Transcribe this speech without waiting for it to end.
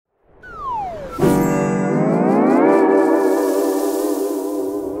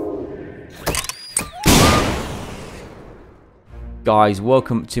guys,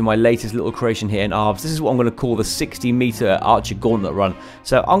 welcome to my latest little creation here in ARBS. This is what I'm going to call the 60 metre Archer Gauntlet run.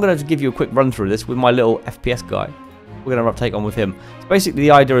 So I'm going to give you a quick run through this with my little FPS guy. We're going to take on with him. So basically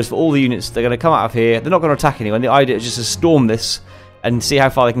the idea is for all the units, they're going to come out of here. They're not going to attack anyone. The idea is just to storm this and see how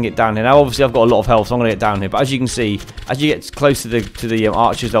far they can get down here. Now obviously I've got a lot of health, so I'm going to get down here. But as you can see, as you get close to the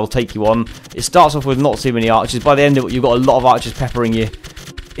archers, they'll take you on. It starts off with not too many archers. By the end of it, you've got a lot of archers peppering you.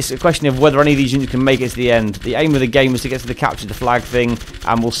 It's a question of whether any of these units can make it to the end. The aim of the game is to get to the capture the flag thing,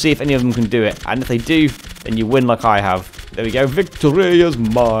 and we'll see if any of them can do it. And if they do, then you win like I have. There we go. Victory is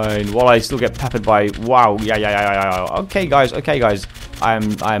mine. While I still get peppered by... Wow. Yeah. Okay, guys. I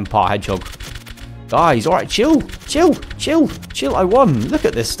am part hedgehog. Guys, alright, chill. I won. Look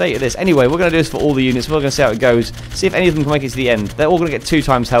at this state of this. Anyway, we're going to do this for all the units. We're going to see how it goes. See if any of them can make it to the end. They're all going to get 2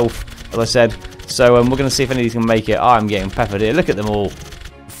 times health, as I said. So we're going to see if any of these can make it. I'm getting peppered here. Look at them all.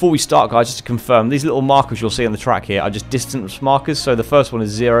 Before we start, guys, just to confirm, these little markers you'll see on the track here are just distance markers. So the first one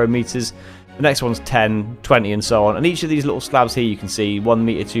is 0 meters, the next one's 10, 20, and so on. And each of these little slabs here you can see 1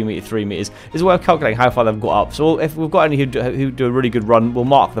 meter, 2 meter, 3 meters is a way of calculating how far they've got up. So if we've got any who do a really good run, we'll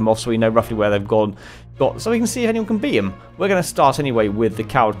mark them off so we know roughly where they've got, so we can see if anyone can beat them. We're going to start anyway with the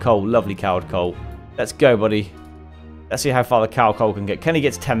Coward Cole, lovely Coward Cole. Let's go, buddy. Let's see how far the Coward Cole can get. Can he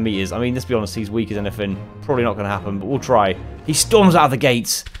get to 10 meters? I mean, let's be honest, he's weak as anything. Probably not going to happen, but we'll try. He storms out of the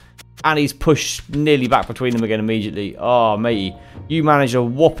gates. And he's pushed nearly back between them again immediately. Oh, matey. You managed a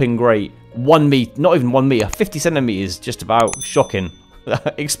whopping great 1 meter, not even 1 meter, 50 centimeters, just about. Shocking.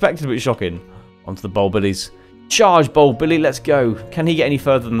 Expected, but shocking. Onto the Bold Billies. Charge, Bold Billy, let's go. Can he get any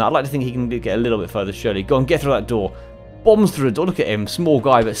further than that? I'd like to think he can get a little bit further, surely. Go on, get through that door. Bombs through the door. Look at him. Small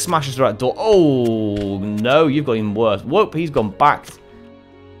guy, but smashes through that door. Oh, no, you've got even worse. Whoop, he's gone back.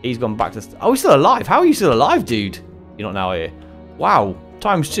 He's gone back to... Oh, he's still alive. How are you still alive, dude? You're not now here. Wow.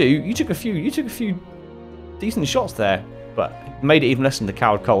 Times 2, you took a few decent shots there, but made it even less than the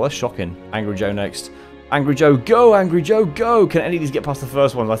Coward Cole. That's shocking. Angry Joe next. Angry Joe, go! Angry Joe, go! Can any of these get past the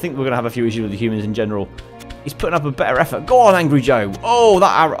first ones? I think we're going to have a few issues with the humans in general. He's putting up a better effort. Go on, Angry Joe! Oh,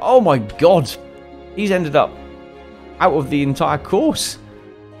 that arrow! Oh my god! He's ended up out of the entire course.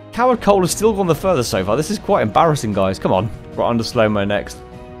 Coward Cole has still gone the furthest so far. This is quite embarrassing, guys. Come on. Right under slow-mo next.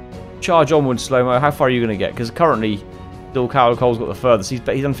 Charge onward, slow-mo. How far are you going to get? Because currently... Still, Coward Cole's got the furthest. He's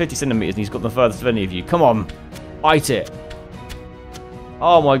done 50 centimeters and he's got the furthest of any of you. Come on. Bite it.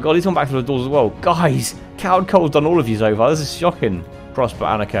 Oh my god, he's gone back through the doors as well. Guys, Coward Cole's done all of you so far. This is shocking. Prosper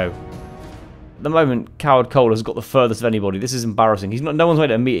Anarcho. At the moment, Coward Cole has got the furthest of anybody. This is embarrassing. No one's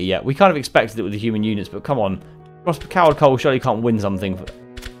made it a meter yet. We kind of expected it with the human units, but come on. Prosper Coward Cole surely can't win something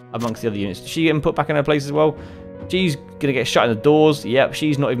amongst the other units. Did she get put back in her place as well? She's going to get shut in the doors. Yep,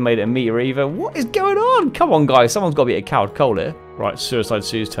 she's not even made it a meter either. What is going on? Come on, guys. Someone's got to be a Coward Cole here. Right, Suicide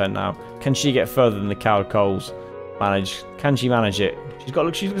Sue's turn now. Can she get further than the Coward Cole's manage? Can she manage it?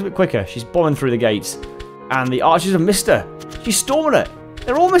 She's a bit quicker. She's bombing through the gates. And the archers have missed her. She's storming it.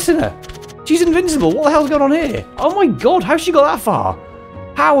 They're all missing her. She's invincible. What the hell's going on here? Oh my god, how's she got that far?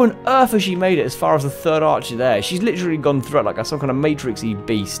 How on earth has she made it as far as the third archer there? She's literally gone through it like some kind of Matrix-y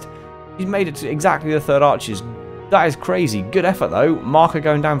beast. She's made it to exactly the third archer's. That is crazy. Good effort, though. Marker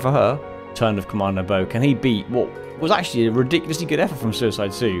going down for her. Turn of Commander Bo. Can he beat what was actually a ridiculously good effort from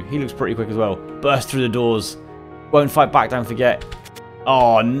Suicide Sue? He looks pretty quick as well. Burst through the doors. Won't fight back, don't forget.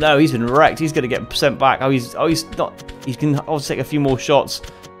 Oh, no. He's been wrecked. He's going to get sent back. He's not... He can obviously take a few more shots.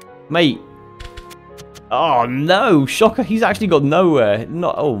 Mate. Oh, no. Shocker. He's actually got nowhere.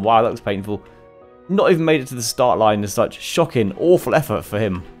 Oh, wow. That was painful. Not even made it to the start line as such. Shocking. Awful effort for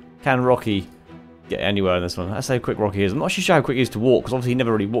him. Can Rocky... get anywhere in this one. That's how quick Rocky is. I'm not sure how quick he is to walk, because obviously he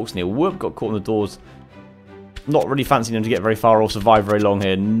never really walks near. Whoop, got caught in the doors. Not really fancying him to get very far or survive very long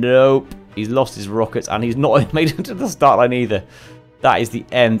here. Nope. He's lost his rockets, and he's not made it to the start line either. That is the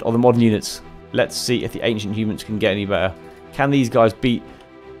end of the modern units. Let's see if the ancient humans can get any better. Can these guys beat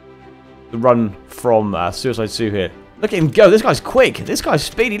the run from Suicide Sue here? Look at him go. This guy's quick. This guy's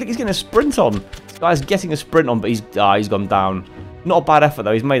speedy. Look, he's getting a sprint on. This guy's getting a sprint on, but he's gone down. Not a bad effort,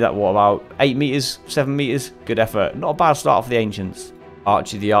 though. He's made that, what, about 8 meters, 7 meters? Good effort. Not a bad start for the Ancients.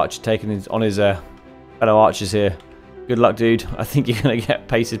 Archie the Archer taking on his fellow archers here. Good luck, dude. I think you're going to get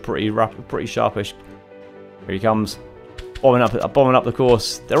pasted pretty rapid, pretty sharpish. Here he comes. Bombing up the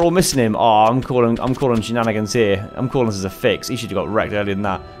course. They're all missing him. Oh, I'm calling shenanigans here. I'm calling this as a fix. He should have got wrecked earlier than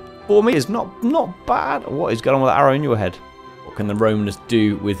that. 4 meters, not bad. What is going on with that arrow in your head? What can the Romanus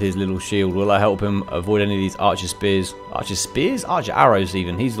do with his little shield? Will I help him avoid any of these archer spears? Archer spears? Archer arrows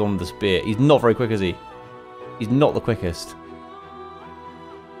even. He's the one with the spear. He's not very quick, is he? He's not the quickest.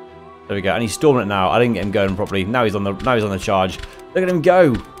 There we go. And he's storming it now. I didn't get him going properly. Now he's on the charge. Look at him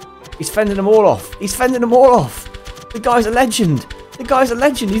go. He's fending them all off. He's fending them all off. The guy's a legend. The guy's a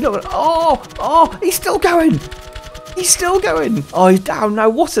legend. He's not going to... Oh, he's still going. He's still going. Oh, he's down now.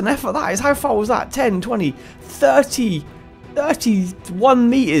 What an effort that is. How far was that? 10, 20, 30, 31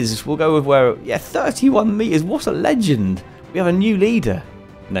 meters. We'll go with where... Yeah, 31 meters. What a legend. We have a new leader.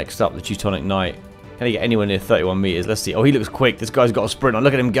 Next up, the Teutonic Knight. Can he get anywhere near 31 meters? Let's see. Oh, he looks quick. This guy's got a sprint on.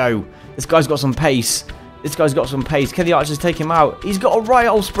 Look at him go. This guy's got some pace. This guy's got some pace. Can the archers take him out? He's got a right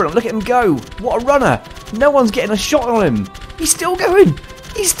old sprint on. Look at him go. What a runner. No one's getting a shot on him. He's still going.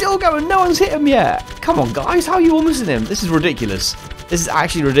 He's still going. No one's hit him yet. Come on, guys. How are you all missing him? This is ridiculous. This is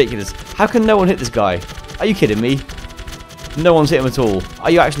actually ridiculous. How can no one hit this guy? Are you kidding me? No one's hit him at all.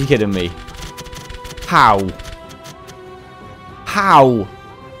 Are you actually kidding me? How? How?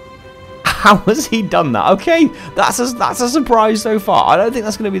 How has he done that? Okay, that's a surprise so far. I don't think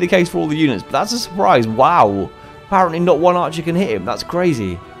that's going to be the case for all the units, but that's a surprise. Wow. Apparently not one archer can hit him. That's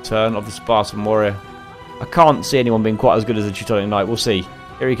crazy. Turn of the Spartan warrior. I can't see anyone being quite as good as the Teutonic Knight. We'll see.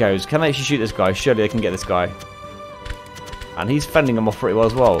 Here he goes. Can they actually shoot this guy? Surely they can get this guy. And he's fending them off pretty well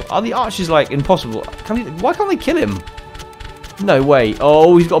as well. Are the archers like impossible? Why can't they kill him? No way.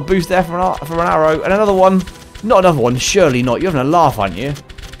 Oh, he's got a boost there from an arrow. And another one. Not another one. Surely not. You're having a laugh, aren't you?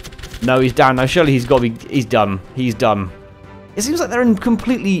 No, he's down now. Surely he's got to be... He's done. He's done. It seems like they're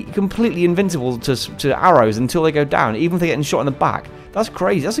completely invincible to arrows until they go down, even if they're getting shot in the back. That's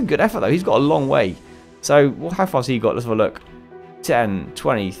crazy. That's a good effort, though. He's got a long way. So, well, how far's he got? Let's have a look. 10,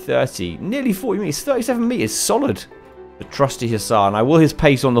 20, 30, nearly 40 meters. 37 meters. Solid. The trusty Hussar. Now, will his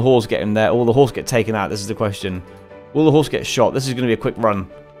pace on the horse get him there, or will the horse get taken out? This is the question. Will the horse get shot? This is going to be a quick run.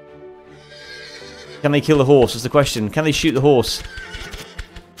 Can they kill the horse? That's the question. Can they shoot the horse?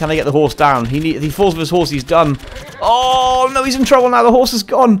 Can they get the horse down? If he falls with his horse, he's done. Oh, no, he's in trouble now. The horse is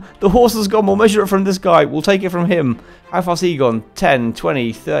gone. The horse is gone. We'll measure it from this guy. We'll take it from him. How far's he gone? 10,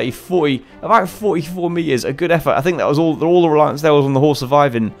 20, 30, 40. About 44 meters. A good effort. I think that was all the reliance there was on the horse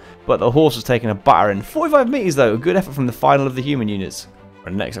surviving. But the horse was taking a battering. 45 meters, though. A good effort from the final of the human units.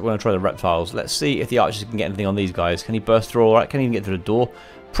 And next, I'm going to try the reptiles. Let's see if the archers can get anything on these guys. Can he burst through all right? Can he even get through the door?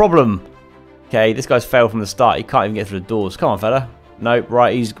 Problem. Okay, this guy's failed from the start. He can't even get through the doors. Come on, fella. Nope,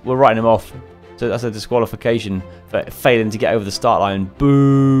 right, we're writing him off. So that's a disqualification for failing to get over the start line.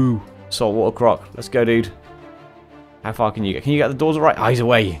 Boo! Saltwater croc. Let's go, dude. How far can you get? Can you get the doors all right? Oh, he's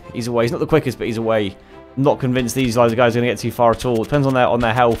away. He's away. He's not the quickest, but he's away. I'm not convinced these guys are going to get too far at all. Depends on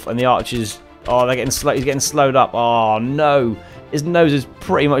their health and the archers. Oh, they're getting slow. He's getting slowed up. Oh, no. His nose is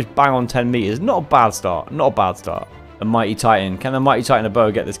pretty much bang on 10 meters. Not a bad start. Not a bad start. The Mighty Titan. Can the Mighty Titan of bow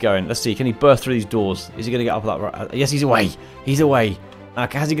get this going? Let's see. Can he burst through these doors? Is he going to get up that right? Yes, he's away. He's away.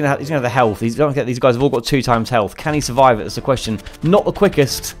 Okay, how's he going to have? He's going to have the health. He's going to get. These guys have all got 2 times health. Can he survive it? That's the question. Not the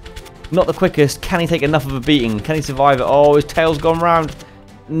quickest. Not the quickest. Can he take enough of a beating? Can he survive it? Oh, his tail's gone round.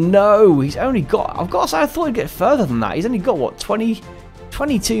 No, he's only got... I've got to say, I thought he'd get further than that. He's only got, what,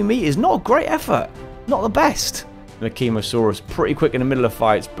 22 meters? Not a great effort. Not the best. The Chemosaurus, pretty quick in the middle of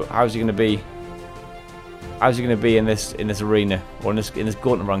fights, but how's he going to be? How's he going to be in this arena or in this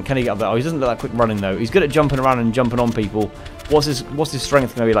gauntlet run? Can he get up there? Oh, he doesn't look that quick running though. He's good at jumping around and jumping on people. What's his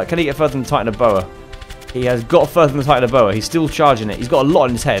strength going to be like? Can he get further than the Titan of boa? He has got further than the Titan of boa. He's still charging it. He's got a lot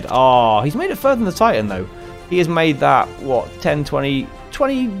in his head. Oh, he's made it further than the Titan though. He has made that what 10, 20,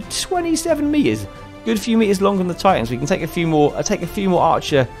 27 meters. Good few meters longer than the Titan, so we can take a few more. Take a few more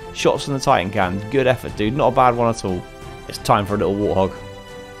archer shots than the Titan can. Good effort, dude. Not a bad one at all. It's time for a little warthog.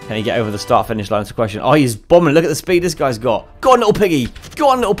 Can he get over the start-finish line? That's the question. Oh, he's bombing. Look at the speed this guy's got. Go on, little piggy. Go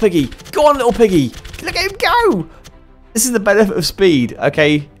on, little piggy. Go on, little piggy. Look at him go. This is the benefit of speed.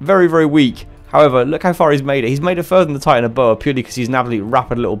 Okay, very, very weak. However, look how far he's made it. He's made it further than the Titan of boa purely because he's an absolutely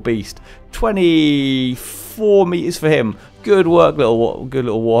rapid little beast. 24 meters for him. Good work, good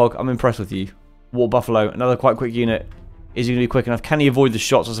little warthog. I'm impressed with you. War buffalo, another quite quick unit. Is he going to be quick enough? Can he avoid the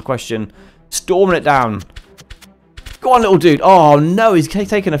shots? That's the question. Storming it down. Go on, little dude. Oh, no. He's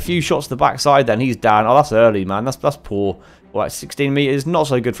taking a few shots to the backside then. He's down. Oh, that's early, man. That's poor. All right, 16 meters. Not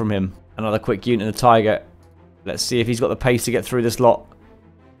so good from him. Another quick unit in the tiger. Let's see if he's got the pace to get through this lot.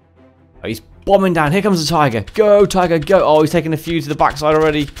 Oh, he's bombing down. Here comes the tiger. Go, tiger, go. Oh, he's taking a few to the backside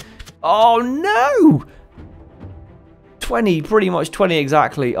already. Oh, no. 20, pretty much 20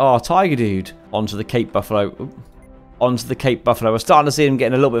 exactly. Oh, tiger dude. Onto the Cape Buffalo. Ooh. Onto the Cape Buffalo. We're starting to see him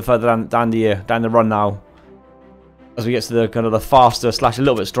getting a little bit further down the run now. As we get to the kind of the faster / a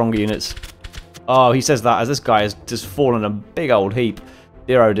little bit stronger units. Oh, he says that as this guy has just fallen a big old heap.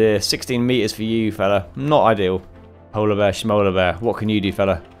 Dear oh dear, 16 meters for you, fella. Not ideal. Polar bear, schmolar bear. What can you do,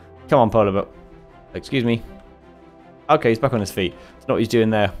 fella? Come on, polar bear. Excuse me. Okay, he's back on his feet. That's not what he's doing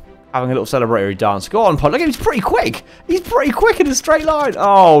there. having a little celebratory dance. Go on, Pod. Look at him. He's pretty quick. He's pretty quick in a straight line.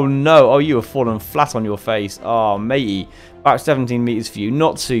 Oh, no. Oh, you have fallen flat on your face. Oh, matey. About 17 meters for you.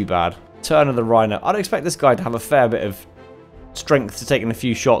 Not too bad. Turn of the Rhino. I'd expect this guy to have a fair bit of strength to take in a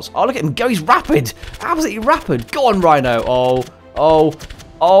few shots. Oh, look at him go. He's rapid. Absolutely rapid. Go on, Rhino.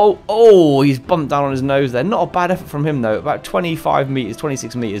 Oh, he's bumped down on his nose there. Not a bad effort from him, though. About 25 meters,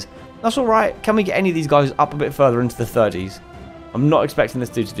 26 meters. That's all right. Can we get any of these guys up a bit further into the 30s? I'm not expecting this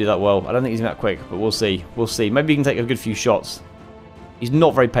dude to do that well. I don't think he's that quick, but we'll see. We'll see. Maybe he can take a good few shots. He's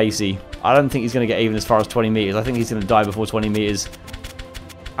not very pacey. I don't think he's going to get even as far as 20 meters. I think he's going to die before 20 meters.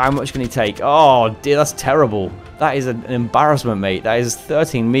 How much can he take? Oh, dear, that's terrible. That is an embarrassment, mate. That is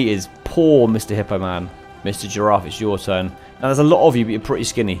 13 meters. Poor Mr. Hippo Man. Mr. Giraffe, it's your turn. Now, there's a lot of you, but you're pretty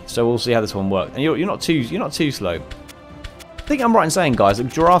skinny, so we'll see how this one works. And you're not too slow. I think I'm right in saying, guys, that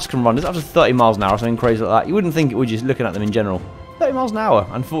giraffes can run up to 30 miles an hour or something crazy like that. You wouldn't think it would just looking at them in general. 30 miles an hour.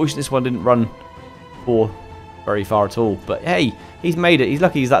 Unfortunately, this one didn't run for very far at all. But hey, he's made it. He's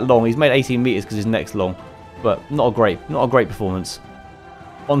lucky he's that long. He's made 18 meters because his neck's long. But not a great performance.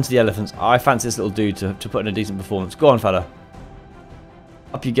 On to the elephants. I fancy this little dude to put in a decent performance. Go on, fella.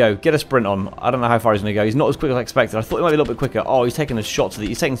 Up you go. Get a sprint on. I don't know how far he's going to go. He's not as quick as I expected. I thought he might be a little bit quicker. Oh, he's taking a shot to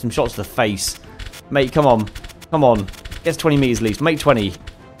he's taking some shots to the face. Mate, come on. Come on. Gets 20 meters at least. Make 20.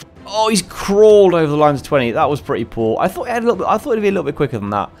 Oh, he's crawled over the lines of 20. That was pretty poor. I thought it'd be a little bit quicker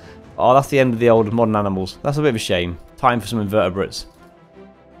than that. Oh, that's the end of the old modern animals. That's a bit of a shame. Time for some invertebrates.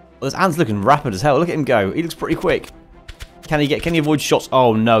 Well, this ant's looking rapid as hell. Look at him go. He looks pretty quick. Can he avoid shots?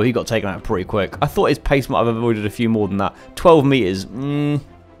 Oh no, he got taken out pretty quick. I thought his pace might have avoided a few more than that. 12 meters. The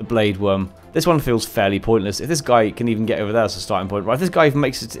blade worm. This one feels fairly pointless. If this guy can even get over there as a starting point, right? If this guy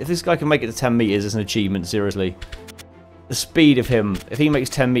can make it to 10 meters, it's an achievement. Seriously, the speed of him. If he makes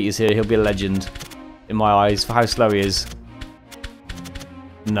 10 meters here, he'll be a legend in my eyes for how slow he is.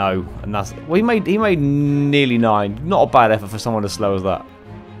 No, and that's well. He made nearly 9. Not a bad effort for someone as slow as that.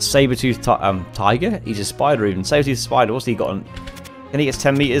 Saber-toothed tiger? He's a spider even. Saber-toothed spider, what's he got on? Can he get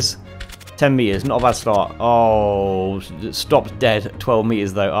 10 meters? 10 meters, not a bad start. Oh, stopped dead at 12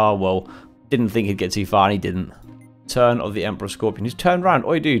 meters though. Oh well, didn't think he'd get too far and he didn't. Turn of the Emperor Scorpion. He's turned around.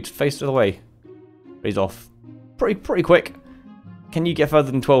 Oi dude, face the other way. He's off. Pretty quick. Can you get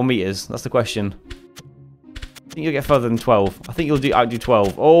further than 12 meters? That's the question. I think you'll get further than 12. I think you'll outdo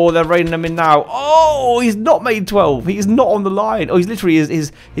 12. Oh, they're reining him in now. Oh, he's not made 12. He's not on the line. Oh, he's literally,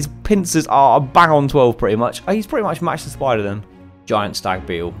 his pincers are bang on 12 pretty much. Oh, he's pretty much matched the spider then. Giant stag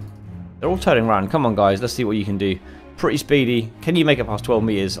beetle. They're all turning around. Come on, guys. Let's see what you can do. Pretty speedy. Can you make it past 12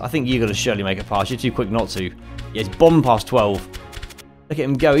 meters? I think you're going to surely make it past. You're too quick not to. Yeah, he's bombed past 12. Look at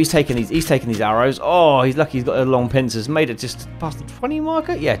him go. He's taking these arrows. Oh, he's lucky he's got the long pincers. Made it just past the 20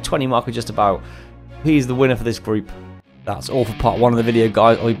 marker? Yeah, 20 marker just about. He's the winner for this group. That's all for part 1 of the video,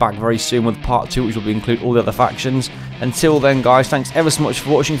 guys. I'll be back very soon with part 2, which will include all the other factions. Until then, guys, thanks ever so much for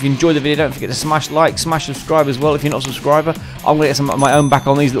watching. If you enjoyed the video, don't forget to smash like, smash subscribe as well if you're not a subscriber. I'm going to get some of my own back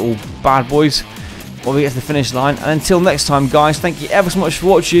on these little bad boys when we get to the finish line. And until next time, guys, thank you ever so much for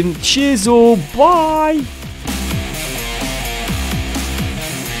watching. Cheers all. Bye.